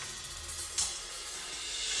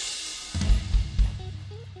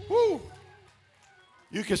 Woo.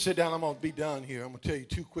 You can sit down. I'm going to be done here. I'm going to tell you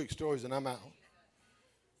 2 quick stories and I'm out.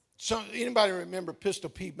 Anybody remember Pistol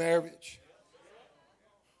Pete Maravich?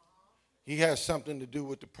 He has something to do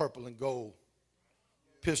with the purple and gold.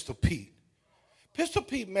 Pistol Pete. Pistol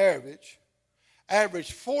Pete Maravich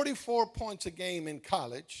averaged 44 points a game in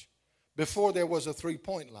college before there was a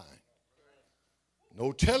three-point line.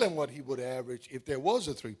 No telling what he would average if there was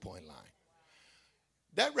a three-point line.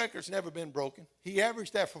 That record's never been broken. He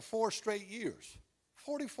averaged that for 4 straight years.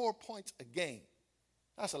 44 points a game.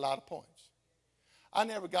 That's a lot of points. I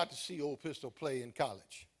never got to see old Pistol play in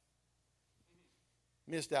college.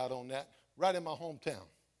 Missed out on that. Right in my hometown.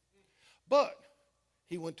 But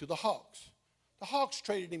he went to the Hawks. The Hawks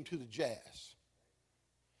traded him to the Jazz.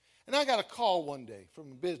 And I got a call one day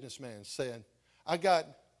from a businessman saying, I got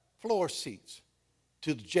floor seats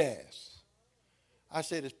to the Jazz. I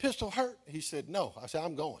said, is Pistol hurt? He said, no. I said,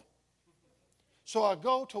 I'm going. So I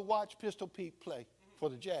go to watch Pistol Pete play for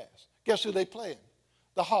the Jazz. Guess who they playing?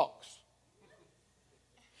 The Hawks.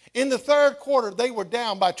 In the third quarter, they were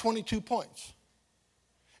down by 22 points.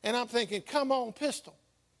 And I'm thinking, come on, Pistol.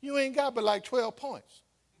 You ain't got but like 12 points.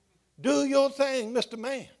 Do your thing, Mr.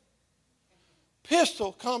 Man.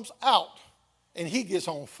 Pistol comes out, and he gets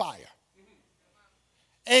on fire.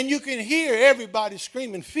 And you can hear everybody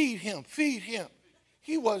screaming, feed him, feed him.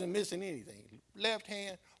 He wasn't missing anything. Left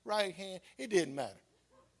hand, right hand, it didn't matter.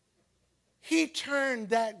 He turned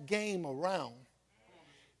that game around.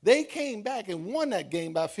 They came back and won that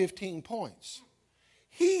game by 15 points.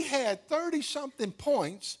 He had 30-something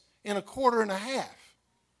points in a quarter and a half.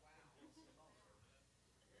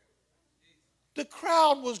 The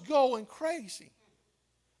crowd was going crazy.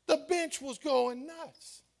 The bench was going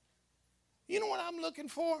nuts. You know what I'm looking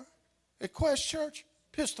for at Quest Church?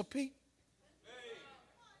 Pistol Pete.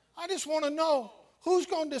 I just want to know who's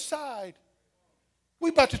going to decide we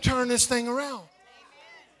about to turn this thing around.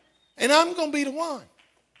 And I'm going to be the one.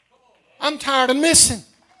 I'm tired of missing.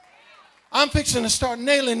 I'm fixing to start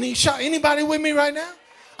nailing these shots. Anybody with me right now?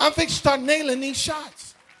 I'm fixing to start nailing these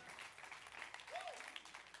shots.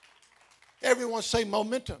 Everyone say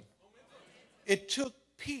momentum. It took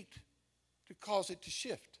Pete to cause it to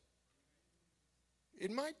shift. It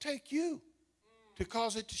might take you to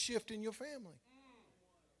cause it to shift in your family.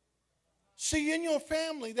 See, in your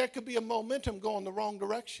family, there could be a momentum going the wrong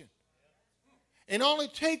direction. And all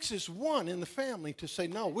it takes is one in the family to say,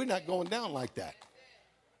 no, we're not going down like that.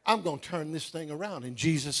 I'm going to turn this thing around in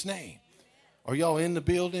Jesus' name. Are y'all in the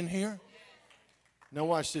building here? Now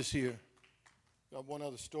watch this here. Got one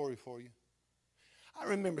other story for you. I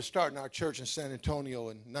remember starting our church in San Antonio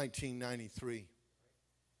in 1993.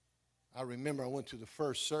 I remember I went to the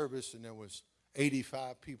first service and there was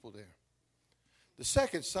 85 people there. The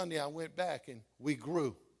second Sunday I went back and we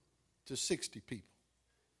grew to 60 people.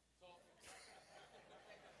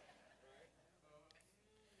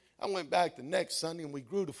 I went back the next Sunday and we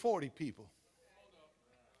grew to 40 people.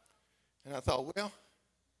 And I thought, well,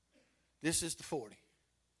 this is the 40.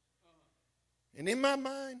 And in my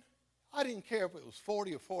mind, I didn't care if it was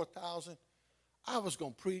 40 or 4,000. I was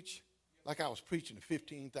going to preach like I was preaching to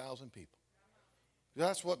 15,000 people.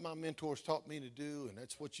 That's what my mentors taught me to do, and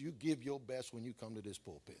that's what you give your best when you come to this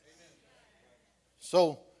pulpit. Amen.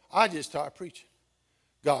 So I just started preaching.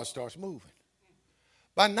 God starts moving.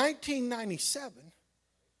 By 1997,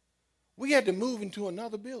 we had to move into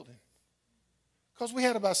another building because we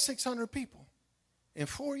had about 600 people in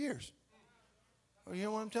 4 years. You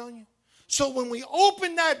hear what I'm telling you? So when we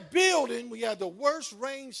opened that building, we had the worst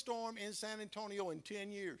rainstorm in San Antonio in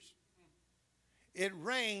 10 years. It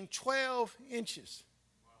rained 12 inches.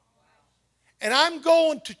 And I'm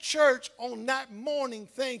going to church on that morning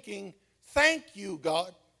thinking, thank you,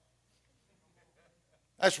 God.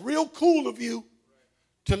 That's real cool of you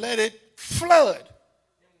to let it flood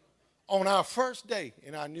on our first day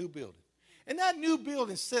in our new building. And that new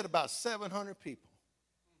building said about 700 people.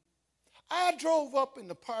 I drove up in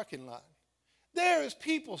the parking lot. There is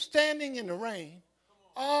people standing in the rain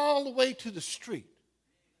all the way to the street.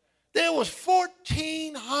 There was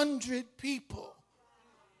 1,400 people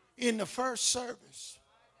in the first service.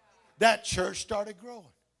 That church started growing.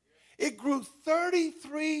 It grew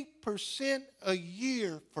 33% a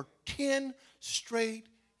year for 10 straight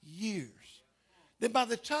years. Then by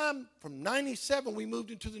the time from 97 we moved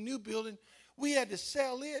into the new building, we had to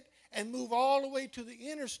sell it and move all the way to the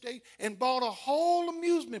interstate and bought a whole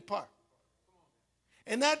amusement park.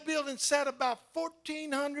 And that building sat about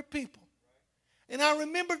 1,400 people. And I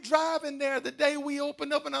remember driving there the day we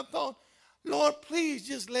opened up, and I thought, Lord, please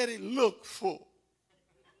just let it look full.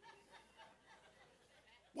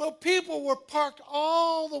 Well, people were parked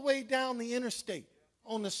all the way down the interstate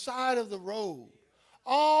on the side of the road.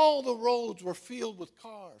 All the roads were filled with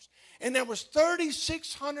cars. And there was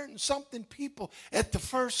 3,600 and something people at the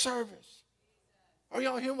first service. Are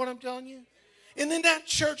y'all hearing what I'm telling you? And then that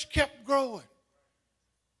church kept growing.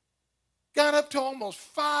 Got up to almost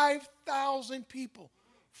 5,000 people.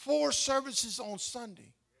 4 services on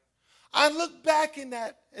Sunday. I look back at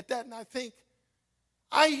that and I think,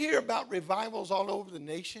 I hear about revivals all over the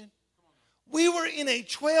nation. We were in a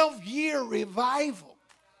 12-year revival.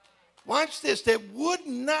 Watch this, that would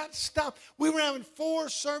not stop. We were having 4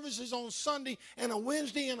 services on Sunday and a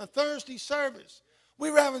Wednesday and a Thursday service.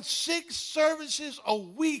 We were having 6 services a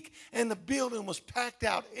week, and the building was packed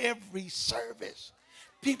out every service.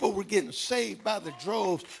 People were getting saved by the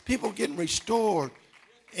droves. People were getting restored.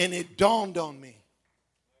 And it dawned on me.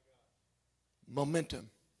 Momentum.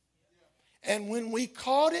 And when we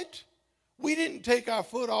caught it, we didn't take our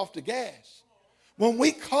foot off the gas. When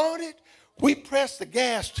we caught it, we pressed the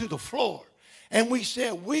gas to the floor. And we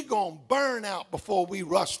said, we're going to burn out before we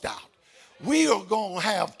rust out. We are going to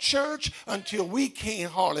have church until we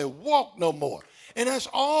can't hardly walk no more. And that's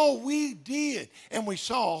all we did. And we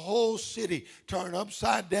saw a whole city turn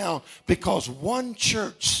upside down because one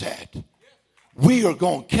church said, we are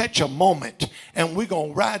going to catch a moment, and we're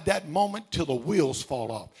going to ride that moment till the wheels fall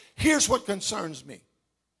off. Here's what concerns me.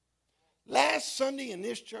 Last Sunday in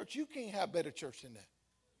this church, you can't have better church than that.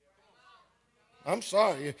 I'm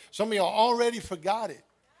sorry. Some of y'all already forgot it.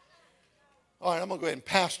 All right, I'm going to go ahead and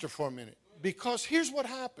pastor for a minute. Because here's what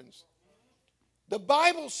happens. The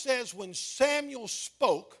Bible says when Samuel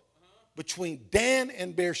spoke between Dan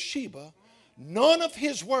and Beersheba, none of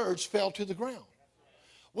his words fell to the ground.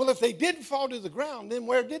 Well, if they didn't fall to the ground, then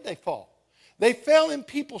where did they fall? They fell in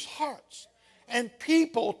people's hearts. And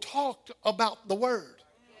people talked about the word.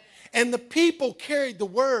 And the people carried the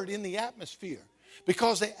word in the atmosphere.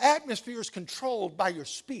 Because the atmosphere is controlled by your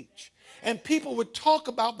speech. And people would talk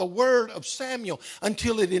about the word of Samuel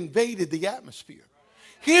until it invaded the atmosphere.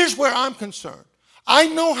 Here's where I'm concerned. I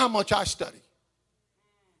know how much I study.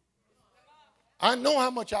 I know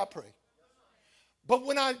how much I pray. But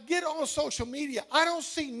when I get on social media, I don't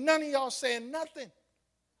see none of y'all saying nothing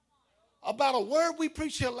about a word we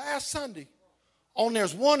preached here last Sunday on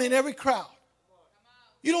there's one in every crowd.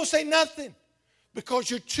 You don't say nothing because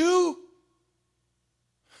you're too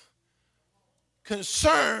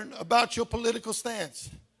concerned about your political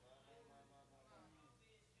stance.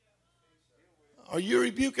 Are you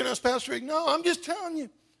rebuking us, Pastor Rick? No, I'm just telling you.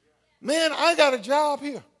 Man, I got a job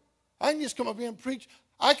here. I can just come up here and preach.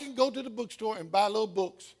 I can go to the bookstore and buy little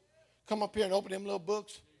books. Come up here and open them little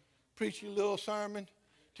books. Preach you a little sermon.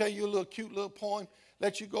 Tell you a little cute little poem.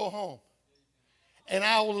 Let you go home. And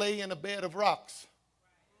I will lay in a bed of rocks.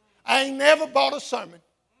 I ain't never bought a sermon.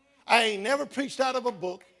 I ain't never preached out of a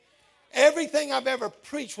book. Everything I've ever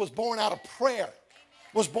preached was born out of prayer.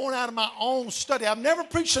 Was born out of my own study. I've never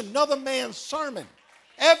preached another man's sermon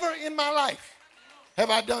ever in my life. Have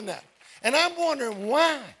I done that? And I'm wondering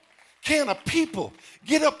why can a people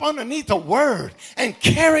get up underneath a word and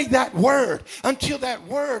carry that word until that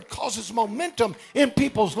word causes momentum in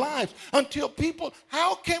people's lives? Until people,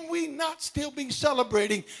 how can we not still be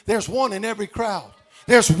celebrating there's one in every crowd?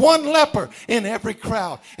 There's one leper in every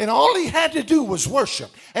crowd. And all he had to do was worship.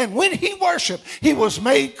 And when he worshiped, he was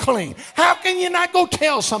made clean. How can you not go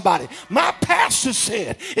tell somebody? My pastor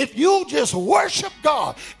said, if you just worship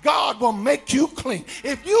God, God will make you clean.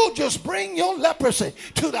 If you just bring your leprosy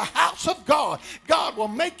to the house of God, God will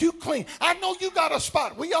make you clean. I know you got a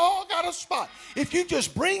spot. We all got a spot. If you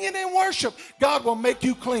just bring it in worship, God will make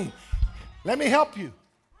you clean. Let me help you.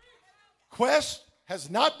 Quest has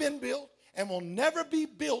not been built and will never be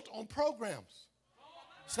built on programs.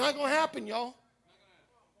 It's not going to happen, y'all.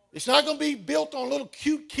 It's not going to be built on little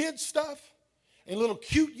cute kid stuff and little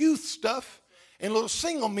cute youth stuff and little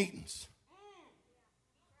single meetings.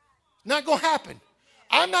 It's not going to happen.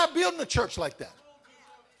 I'm not building a church like that.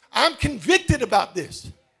 I'm convicted about this.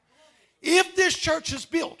 If this church is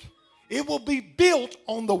built, it will be built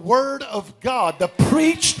on the Word of God, the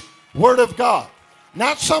preached Word of God.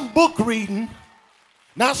 Not some book reading,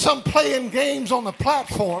 not some playing games on the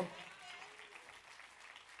platform.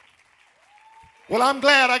 Well, I'm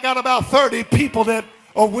glad I got about 30 people that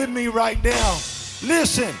are with me right now.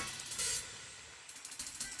 Listen,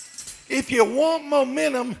 if you want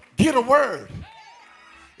momentum, get a word.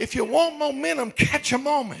 If you want momentum, catch a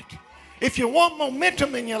moment. If you want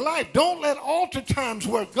momentum in your life, don't let altar times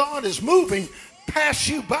where God is moving pass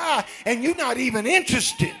you by and you're not even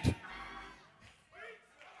interested.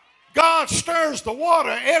 God stirs the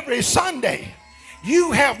water every Sunday.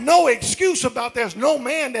 You have no excuse about there's no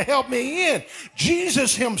man to help me in.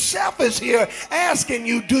 Jesus himself is here asking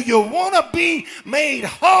you, do you want to be made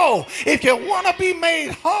whole? If you want to be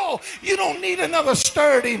made whole, you don't need another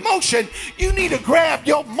stirred emotion. You need to grab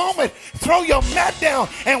your moment, throw your mat down,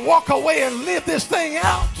 and walk away and live this thing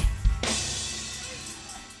out.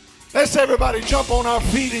 Let's everybody jump on our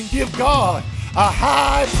feet and give God a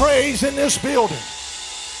high praise in this building.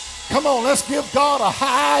 Come on, let's give God a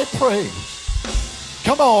high praise.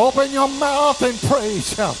 Come on, open your mouth and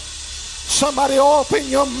praise him. Somebody open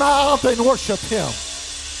your mouth and worship him.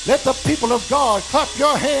 Let the people of God clap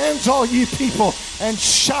your hands, all ye people, and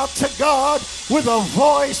shout to God with a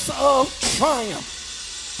voice of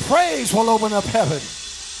triumph. Praise will open up heaven.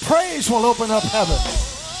 Praise will open up heaven.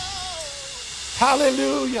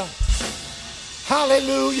 Hallelujah.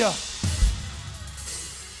 Hallelujah.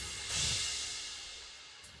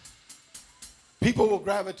 People will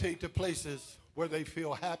gravitate to places where they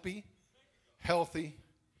feel happy, healthy,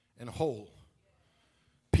 and whole.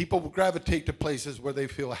 People will gravitate to places where they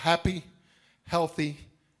feel happy, healthy,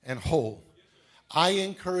 and whole. I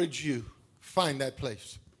encourage you, find that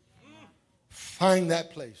place. Find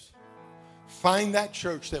that place. Find that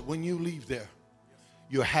church that when you leave there,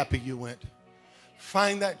 you're happy you went.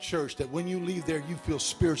 Find that church that when you leave there, you feel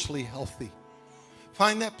spiritually healthy.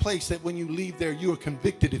 Find that place that when you leave there, you are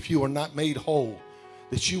convicted if you are not made whole,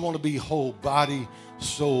 that you want to be whole, body,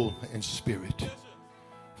 soul, and spirit.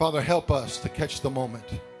 Father, help us to catch the moment.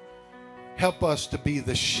 Help us to be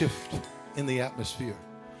the shift in the atmosphere.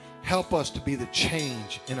 Help us to be the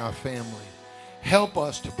change in our family. Help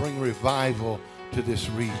us to bring revival to this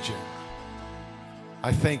region.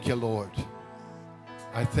 I thank you, Lord.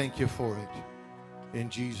 I thank you for it. In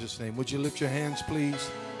Jesus' name. Would you lift your hands, please?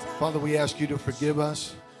 Father, we ask you to forgive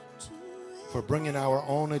us for bringing our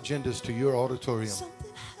own agendas to your auditorium.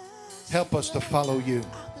 Help us to follow you.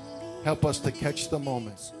 Help us to catch the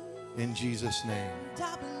moment. In Jesus' name.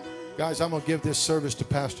 Guys, I'm going to give this service to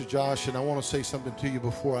Pastor Josh, and I want to say something to you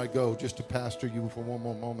before I go, just to pastor you for one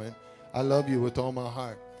more moment. I love you with all my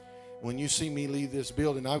heart. When you see me leave this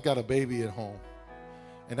building, I've got a baby at home,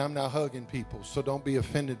 and I'm not hugging people, so don't be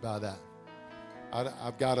offended by that.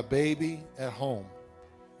 I've got a baby at home,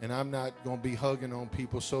 and I'm not going to be hugging on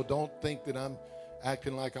people, so don't think that I'm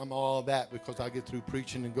acting like I'm all that because I get through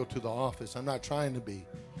preaching and go to the office. I'm not trying to be,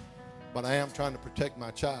 but I am trying to protect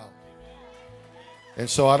my child. And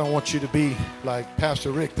so I don't want you to be like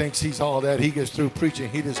Pastor Rick thinks he's all that. He gets through preaching,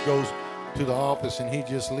 he just goes to the office and he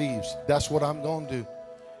just leaves. That's what I'm going to do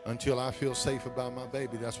until I feel safe about my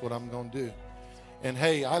baby. That's what I'm going to do. And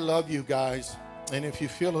hey, I love you guys. And if you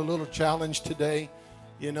feel a little challenged today,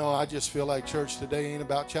 you know, I just feel like church today ain't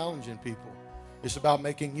about challenging people. It's about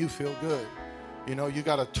making you feel good. You know, you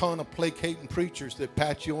got a ton of placating preachers that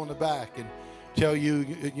pat you on the back and tell you,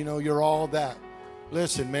 you know, you're all that.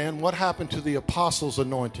 Listen, man, what happened to the apostles'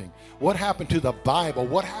 anointing? What happened to the Bible?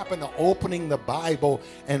 What happened to opening the Bible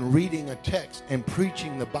and reading a text and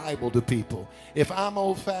preaching the Bible to people? If I'm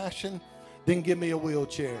old-fashioned, then give me a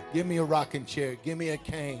wheelchair. Give me a rocking chair. Give me a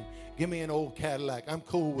cane. Give me an old Cadillac. I'm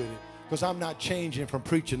cool with it because I'm not changing from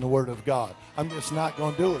preaching the Word of God. I'm just not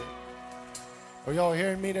going to do it. Are y'all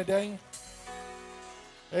hearing me today?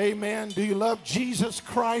 Amen. Do you love Jesus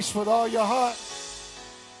Christ with all your heart?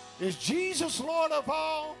 Is Jesus Lord of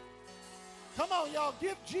all? Come on, y'all.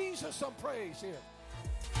 Give Jesus some praise here.